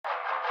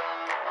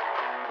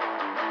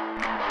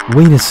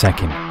Wait a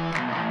second.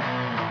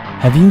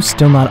 Have you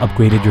still not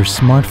upgraded your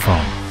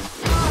smartphone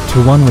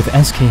to one with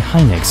SK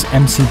hynix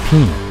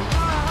MCP?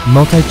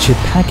 Multi-chip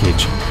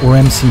package,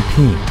 or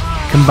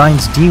MCP,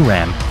 combines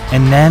DRAM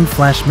and NAND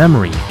flash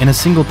memory in a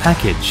single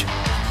package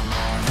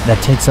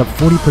that takes up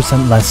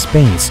 40% less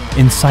space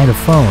inside a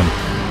phone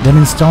than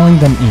installing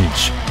them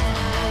each,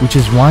 which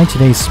is why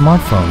today's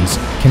smartphones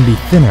can be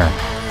thinner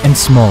and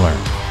smaller.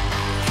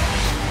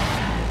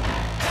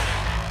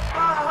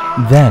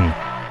 Then,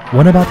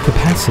 what about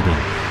capacity?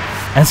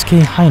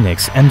 SK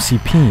hynix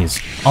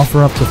MCPs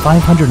offer up to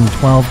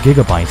 512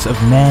 GB of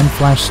NAND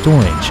flash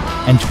storage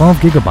and 12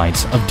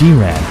 GB of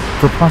DRAM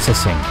for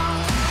processing.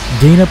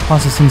 Data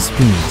processing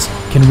speeds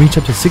can reach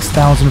up to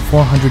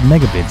 6,400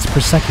 megabits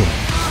per second.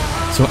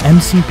 So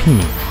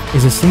MCP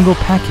is a single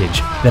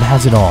package that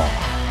has it all,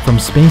 from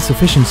space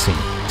efficiency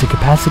to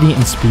capacity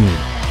and speed.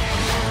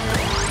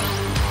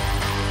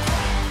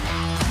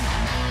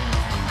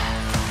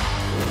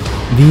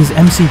 These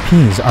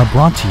MCPs are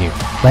brought to you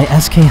by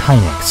SK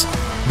hynix,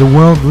 the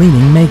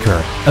world-leading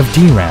maker of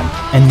DRAM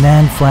and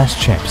NAND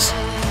flash chips.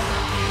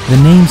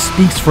 The name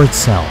speaks for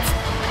itself.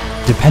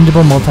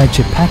 Dependable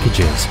multi-chip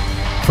packages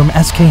from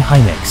SK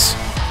hynix.